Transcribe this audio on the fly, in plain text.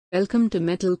Welcome to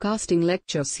Metal Casting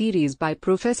Lecture Series by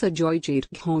Professor Joyjeet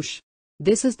Ghose.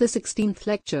 This is the 16th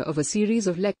lecture of a series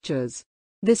of lectures.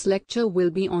 This lecture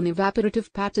will be on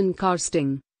evaporative pattern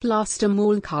casting, plaster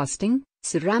mold casting,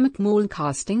 ceramic mold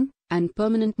casting, and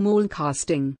permanent mold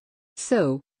casting.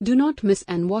 So, do not miss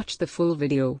and watch the full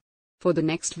video. For the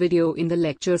next video in the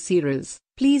lecture series,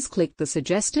 please click the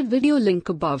suggested video link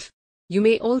above. You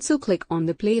may also click on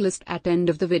the playlist at end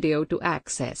of the video to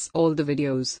access all the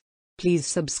videos. Please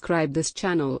subscribe this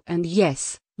channel and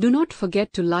yes, do not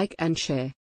forget to like and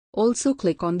share. Also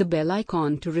click on the bell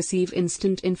icon to receive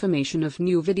instant information of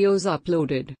new videos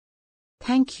uploaded.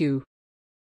 Thank you.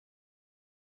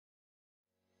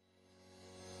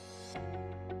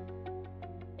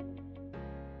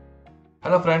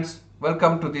 Hello friends,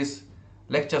 welcome to this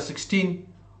lecture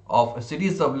 16 of a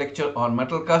series of lecture on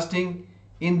metal casting.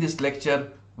 In this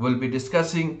lecture, we'll be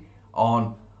discussing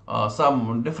on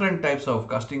some different types of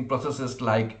casting processes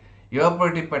like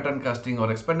evaporative pattern casting or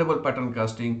expandable pattern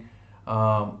casting,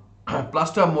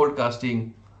 plaster mold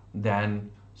casting,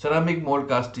 then ceramic mold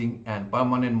casting and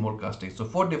permanent mold casting. So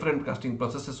 4 different casting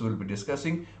processes we'll be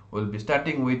discussing. We'll be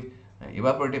starting with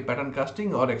evaporative pattern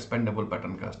casting or expandable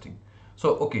pattern casting.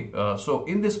 So so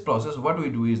in this process what we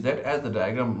do is that, as the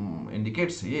diagram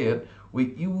indicates here,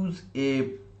 we use a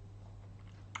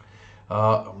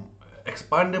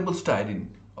expandable styrene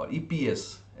or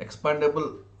EPS,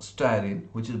 expandable styrene,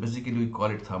 which is basically we call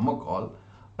it thermocol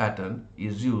pattern,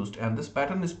 is used, and this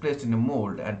pattern is placed in a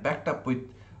mold and packed up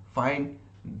with fine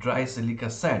dry silica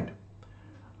sand.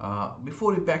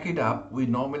 Before we pack it up, we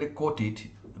normally coat it,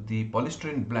 the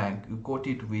polystyrene blank, you coat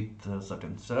it with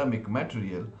certain ceramic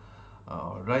material,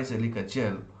 dry silica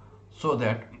gel, so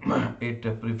that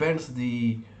it prevents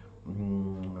the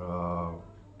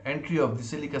entry of the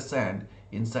silica sand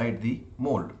inside the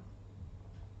mold.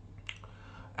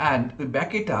 And we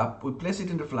back it up, we place it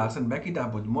in the flask and back it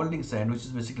up with molding sand, which is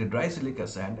basically dry silica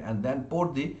sand, and then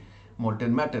pour the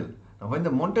molten metal. Now when the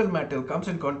molten metal comes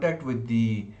in contact with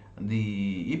the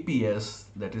EPS,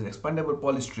 that is expandable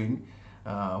polystyrene,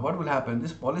 what will happen?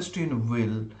 This polystyrene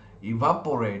will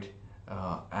evaporate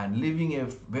and leaving a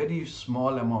very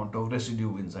small amount of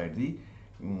residue inside the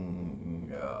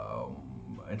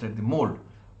mold.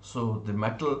 So the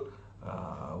metal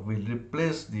will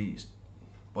replace the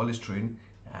polystyrene,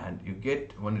 and you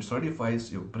get, when it solidifies,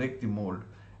 you break the mold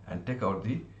and take out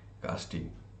the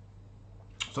casting.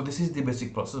 So this is the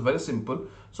basic process, very simple.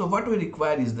 So what we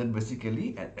require is that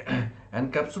basically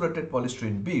encapsulated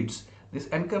polystyrene beads. These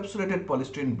encapsulated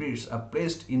polystyrene beads are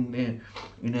placed in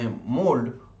a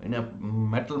mold, in a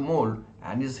metal mold,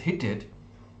 and is heated.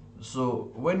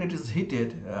 So when it is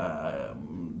heated,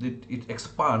 it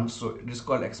expands. So it is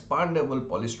called expandable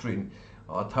polystyrene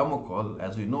or thermocol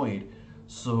as we know it.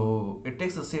 So it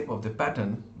takes the shape of the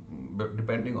pattern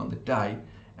depending on the die,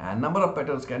 and number of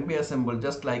patterns can be assembled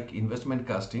just like investment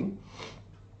casting.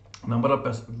 Number of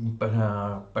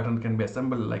pattern can be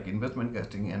assembled like investment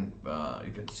casting, and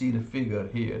you can see the figure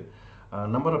here.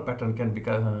 Number of pattern can be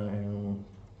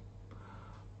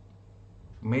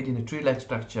made in a tree-like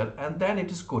structure, and then it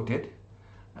is coated,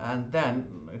 and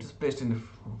then it is placed in a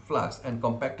flask and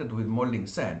compacted with molding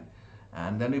sand,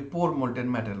 and then we pour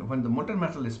molten metal. When the molten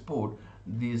metal is poured,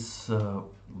 this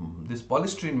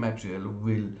polystyrene material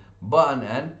will burn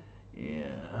and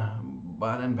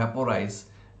vaporize,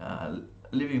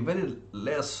 leaving very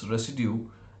less residue,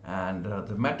 and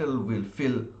the metal will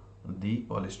fill the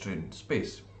polystyrene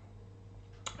space,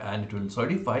 and it will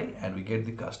solidify, and we get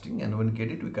the casting, and when we get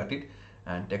it, we cut it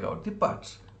and take out the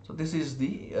parts. So this is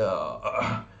the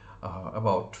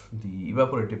about the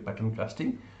evaporative pattern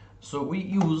casting. So we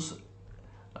use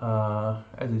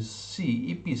as you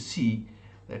see, EPC,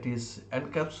 that is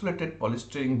encapsulated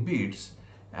polystyrene beads,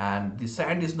 and the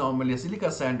sand is normally a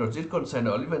silica sand or zircon sand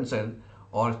or olivine sand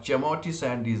or chamoti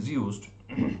sand is used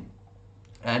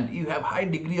and you have high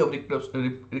degree of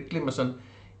reclamation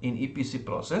in EPC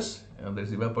process, and there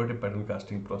is evaporative pattern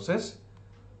casting process.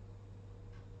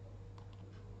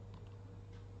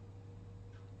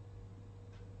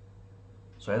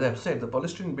 So as I have said, the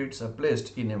polystyrene beads are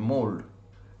placed in a mold,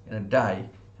 in a die,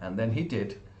 and then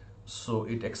heated, so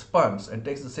it expands and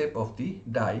takes the shape of the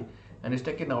die and is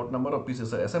taken out. Number of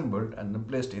pieces are assembled and then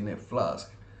placed in a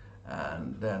flask,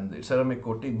 and then the ceramic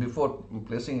coating, before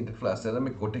placing it in the flask,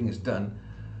 ceramic coating is done.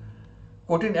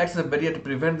 Coating acts as a barrier to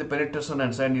prevent the penetration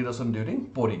and sand erosion during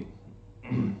pouring.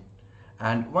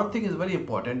 And one thing is very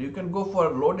important, you can go for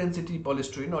low density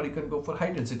polystyrene or you can go for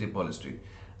high density polystyrene.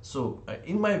 So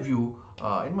in my view,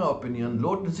 in my opinion,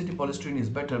 low density polystyrene is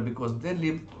better because they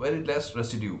leave very less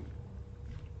residue.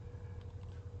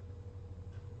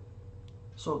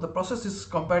 So the process is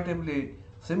comparatively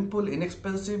simple,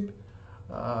 inexpensive,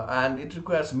 and it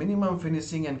requires minimum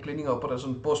finishing and cleaning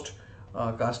operation post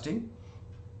casting,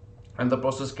 and the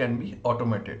process can be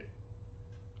automated.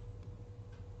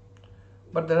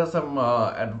 But there are some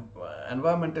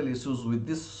environmental issues with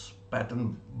this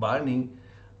pattern burning,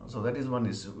 so that is one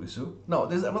issue. Now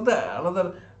there is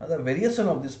another variation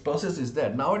of this process is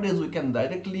that nowadays we can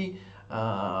directly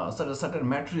certain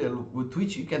material with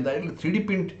which you can directly 3D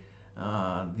print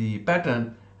the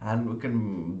pattern, and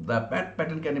the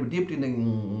pattern can be dipped in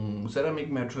a ceramic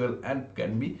material and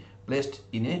can be placed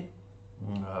in a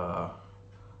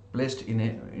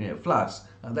flask.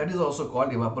 That is also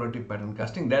called evaporative pattern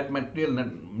casting. That material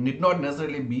need not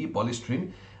necessarily be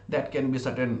polystyrene. That can be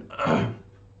certain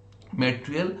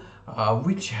material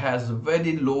which has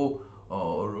very low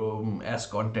ash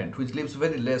content, which leaves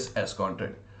very less ash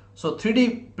content. So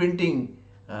 3D printing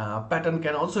pattern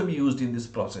can also be used in this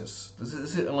process. This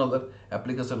is another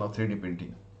application of 3D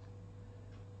printing.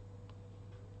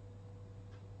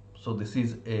 So this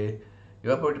is a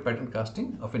evaporative pattern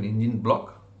casting of an engine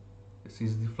block. This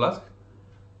is the flask.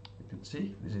 You can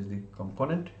see this is the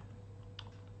component.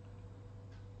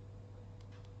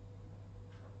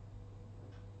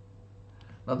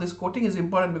 Now this coating is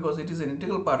important because it is an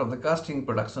integral part of the casting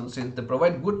production, since they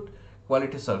provide good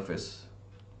quality surface.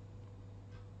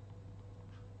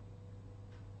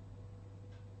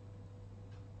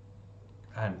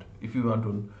 And if you want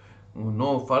to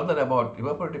know further about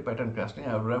evaporative pattern casting,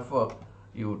 I will refer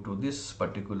you to this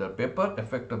particular paper,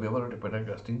 Effect of Evaporative Pattern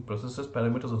Casting, Processes,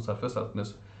 Parameters of Surface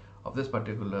Roughness of this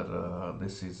particular,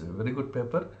 this is a very good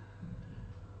paper.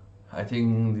 I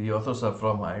think the authors are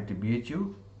from IIT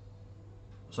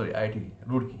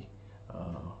Roorkee.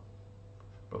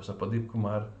 Professor Pradeep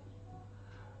Kumar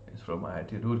is from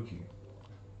IIT Roorkee.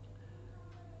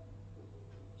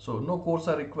 So no coats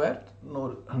are required,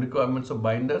 no requirements of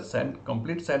binders,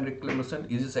 complete sand reclamation,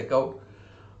 easy check out.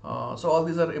 So all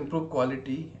these are improved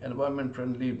quality, environment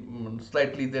friendly.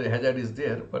 Slightly their hazard is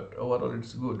there, but overall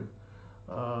it's good.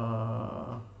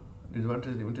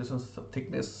 Disadvantage, limitations of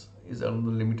thickness is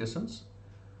another limitations,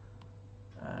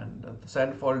 and the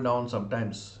sand fall down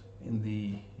sometimes in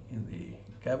the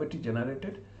cavity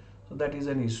generated. So that is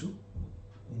an issue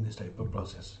in this type of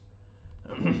process.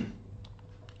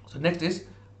 So next is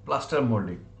plaster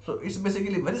molding. So it's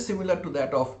basically very similar to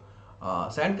that of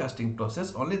sand casting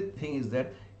process. Only thing is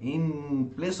that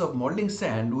in place of molding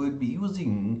sand, we will be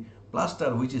using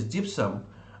plaster, which is gypsum.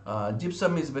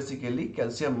 Gypsum is basically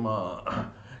calcium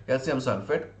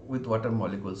sulfate with water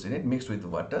molecules in it, mixed with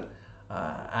water,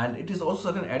 and it is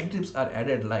also certain additives are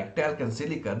added like talc and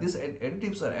silica. These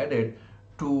additives are added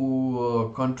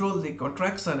to control the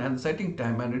contraction and setting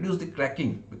time and reduce the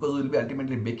cracking, because we will be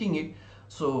ultimately baking it.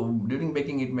 So during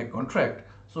baking it may contract.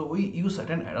 So we use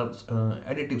certain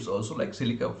additives also like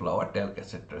silica, flour, talc,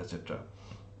 etc., etc.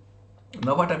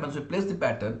 Now what happens? We place the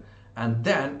pattern and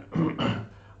then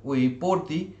we pour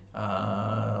the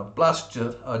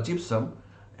plaster or gypsum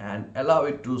and allow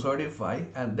it to solidify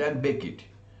and then bake it.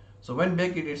 So when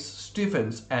bake it, it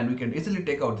stiffens and we can easily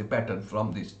take out the pattern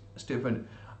from this stiffened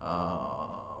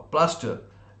plaster,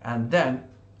 and then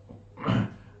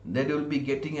they will be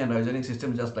getting an organic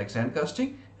system just like sand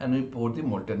casting, and we pour the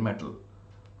molten metal.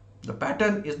 The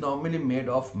pattern is normally made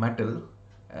of metal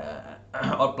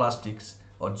or plastics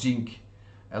or zinc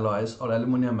alloys or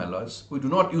aluminum alloys. We do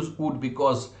not use wood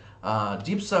because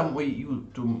gypsum we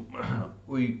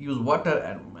use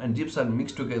water and gypsum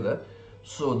mixed together.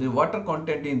 So the water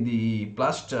content in the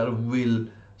plaster will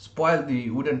spoil the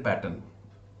wooden pattern.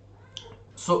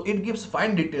 So it gives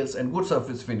fine details and good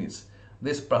surface finish,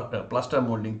 this plaster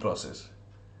molding process.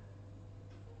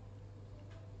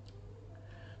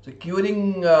 So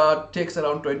curing takes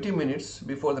around 20 minutes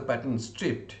before the pattern is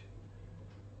stripped,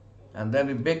 and then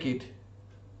we bake it.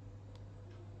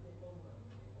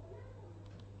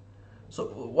 So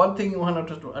one thing you want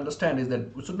to understand is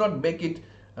that we should not bake it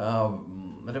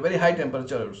at a very high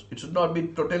temperature. It should not be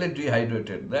totally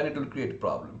dehydrated, then it will create a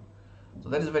problem. So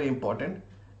that is very important.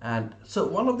 And so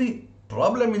one of the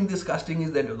problem in this casting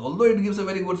is that although it gives a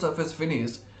very good surface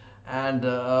finish and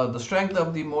the strength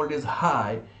of the mold is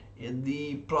high,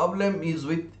 the problem is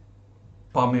with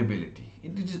permeability.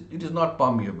 It is not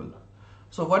permeable.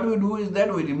 So what we do is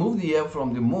that we remove the air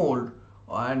from the mold,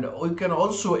 and we can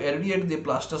also aerate the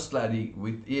plaster slurry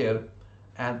with air.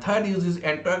 And third use is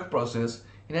entourage process.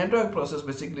 In entourage process,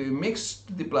 basically we mix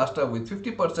the plaster with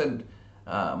 50%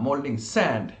 molding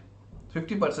sand,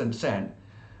 50% sand,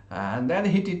 and then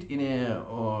heat it in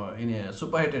a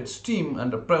superheated steam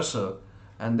under pressure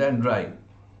and then dry.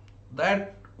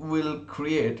 That will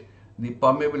create the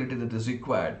permeability that is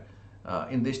required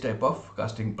in this type of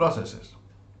casting processes.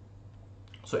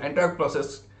 So entire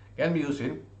process can be used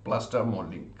in plaster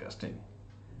molding casting.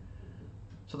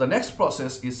 So the next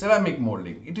process is ceramic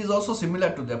molding. It is also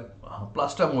similar to the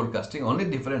plaster mold casting. Only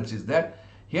difference is that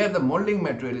here the molding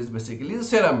material is basically the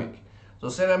ceramic. So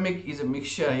ceramic is a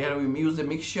mixture. Here we use a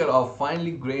mixture of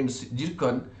finely grained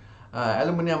zircon,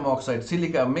 aluminum oxide,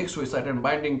 silica mixed with certain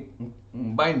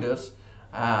binders,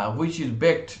 which is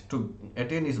baked to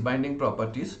attain its binding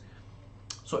properties.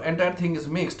 So entire thing is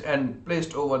mixed and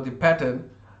placed over the pattern,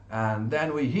 and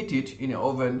then we heat it in an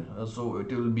oven, so it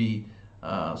will be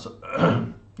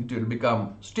it will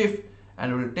become stiff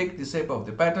and will take the shape of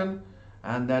the pattern,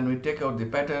 and then we take out the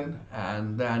pattern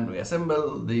and then we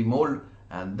assemble the mold,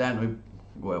 and then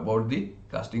we go about the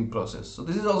casting process. So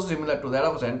this is also similar to that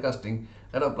of sand casting,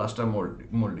 that of plaster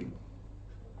molding.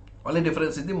 Only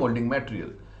difference is the molding material.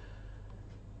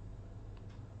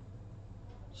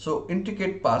 So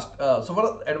intricate past. So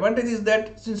one advantage is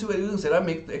that since we are using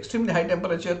ceramic, the extremely high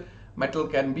temperature metal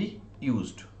can be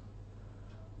used.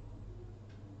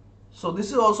 So this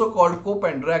is also called cope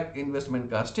and drag investment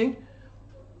casting.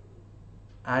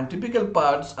 And typical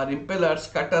parts are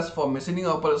impellers, cutters for machining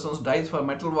operations, dies for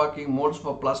metalworking, molds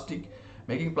for plastic,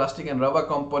 making plastic and rubber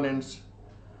components,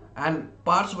 and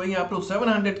parts weighing up to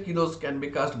 700 kilos can be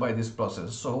cast by this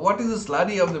process. So what is the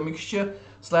slurry of the mixture?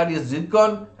 Slurry is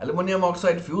zircon, aluminum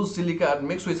oxide, fused silica and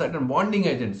mixed with certain bonding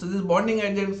agents. So these bonding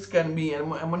agents can be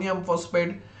ammonium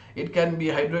phosphate, it can be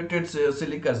hydrated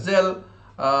silica gel.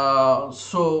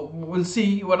 So we'll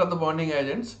see what are the bonding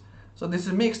agents. So this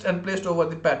is mixed and placed over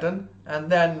the pattern,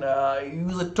 and then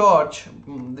use a torch.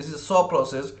 This is a saw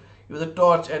process. Use a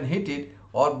torch and hit it,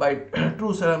 or by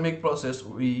true ceramic process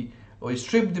we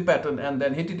strip the pattern and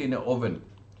then hit it in an oven.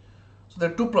 So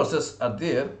the two processes are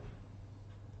there.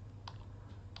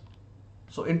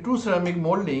 So in true ceramic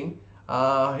molding,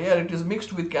 here it is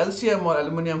mixed with calcium or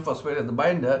aluminum phosphate as the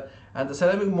binder, and the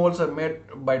ceramic molds are made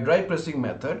by dry pressing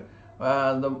method.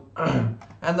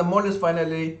 And the mold is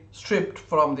finally stripped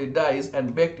from the dies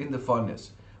and baked in the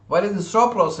furnace. While in the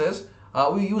saw process,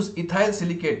 we use ethyl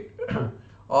silicate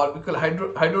or we call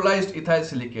hydrolyzed ethyl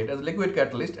silicate as a liquid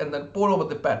catalyst, and then pour over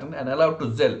the pattern and allow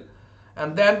to gel.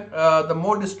 And then the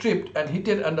mold is stripped and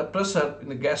heated under pressure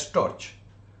in a gas torch.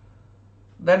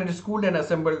 Then it is cooled and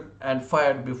assembled and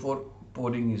fired before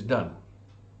pouring is done.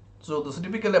 So the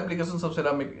typical applications of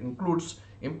ceramic includes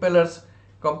impellers,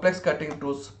 complex cutting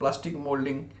tools, plastic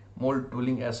molding, mold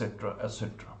tooling, etc.,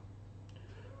 etc.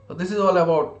 So this is all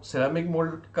about ceramic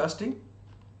mold casting.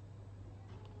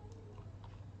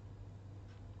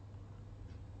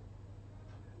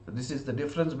 So this is the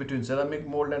difference between ceramic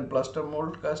mold and plaster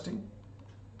mold casting.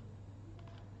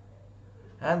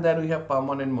 And then we have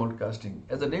permanent mold casting.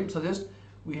 As the name suggests,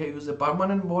 we have used a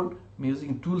permanent mold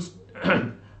using tools,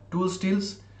 tool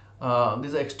steels.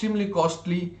 These are extremely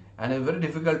costly and very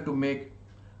difficult to make,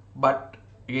 but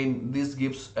again this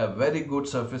gives a very good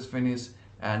surface finish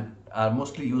and are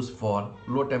mostly used for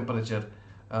low temperature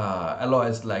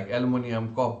alloys like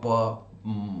aluminum, copper,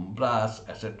 brass,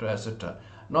 etc., etc.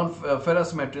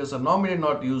 Non-ferrous materials are normally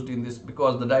not used in this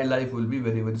because the die life will be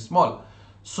very, very small.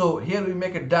 So here we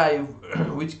make a die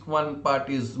which one part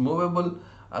is movable,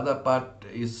 other part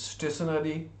is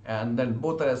stationary, and then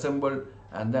both are assembled,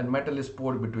 and then metal is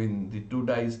poured between the two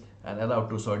dies and allowed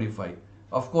to solidify.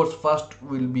 Of course, first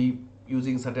we'll be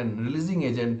using certain releasing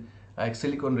agent like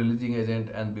silicone releasing agent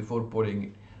and before pouring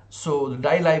it. So the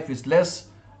die life is less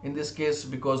in this case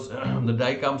because the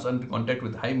die comes under contact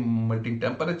with high melting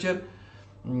temperature,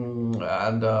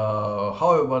 and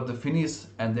however the finish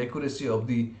and the accuracy of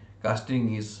the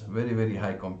casting is very, very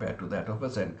high compared to that of a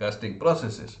sand casting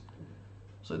processes.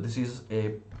 So this is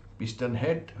a piston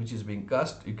head which is being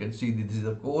cast. You can see this is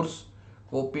a coarse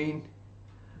coping,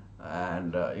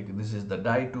 and this is the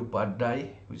die, two-part die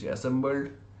which is assembled,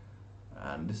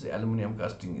 and this is aluminum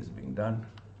casting is being done.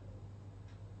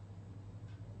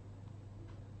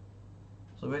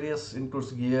 So various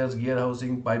includes gears, gear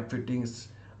housing, pipe fittings,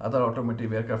 other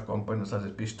automotive aircraft components such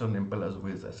as piston, impellers,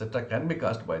 wheels, etc. can be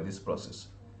cast by this process,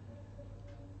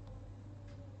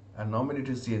 and normally it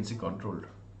is CNC controlled.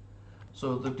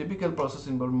 So the typical process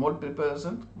involves mold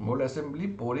preparation, mold assembly,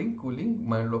 pouring, cooling,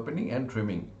 mold opening and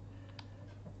trimming.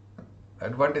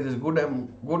 Advantage is good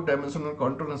dimensional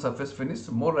control and surface finish,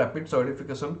 more rapid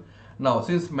solidification. Now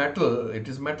since metal, it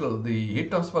is metal, the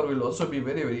heat transfer will also be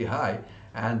very, very high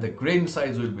and the grain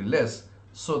size will be less,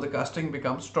 so the casting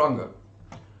becomes stronger.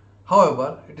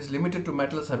 However, it is limited to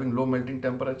metals having low melting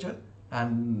temperature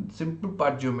and simple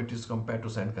part geometries compared to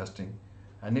sand casting.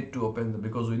 I need to open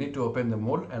because we need to open the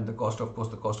mold, and the cost, of course,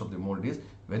 the cost of the mold is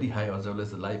very high, as well as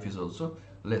the life is also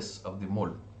less of the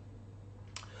mold.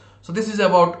 So this is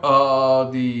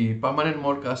about the permanent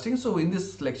mold casting. So in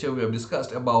this lecture we have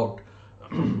discussed about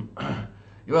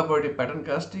evaporative pattern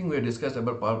casting, we have discussed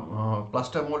about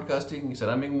plaster mold casting,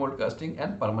 ceramic mold casting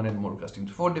and permanent mold casting.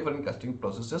 4 different casting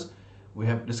processes we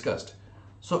have discussed.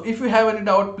 So if you have any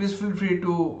doubt, please feel free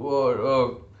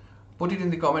to put it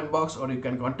in the comment box, or you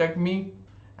can contact me.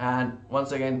 And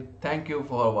once again, thank you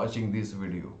for watching this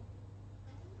video.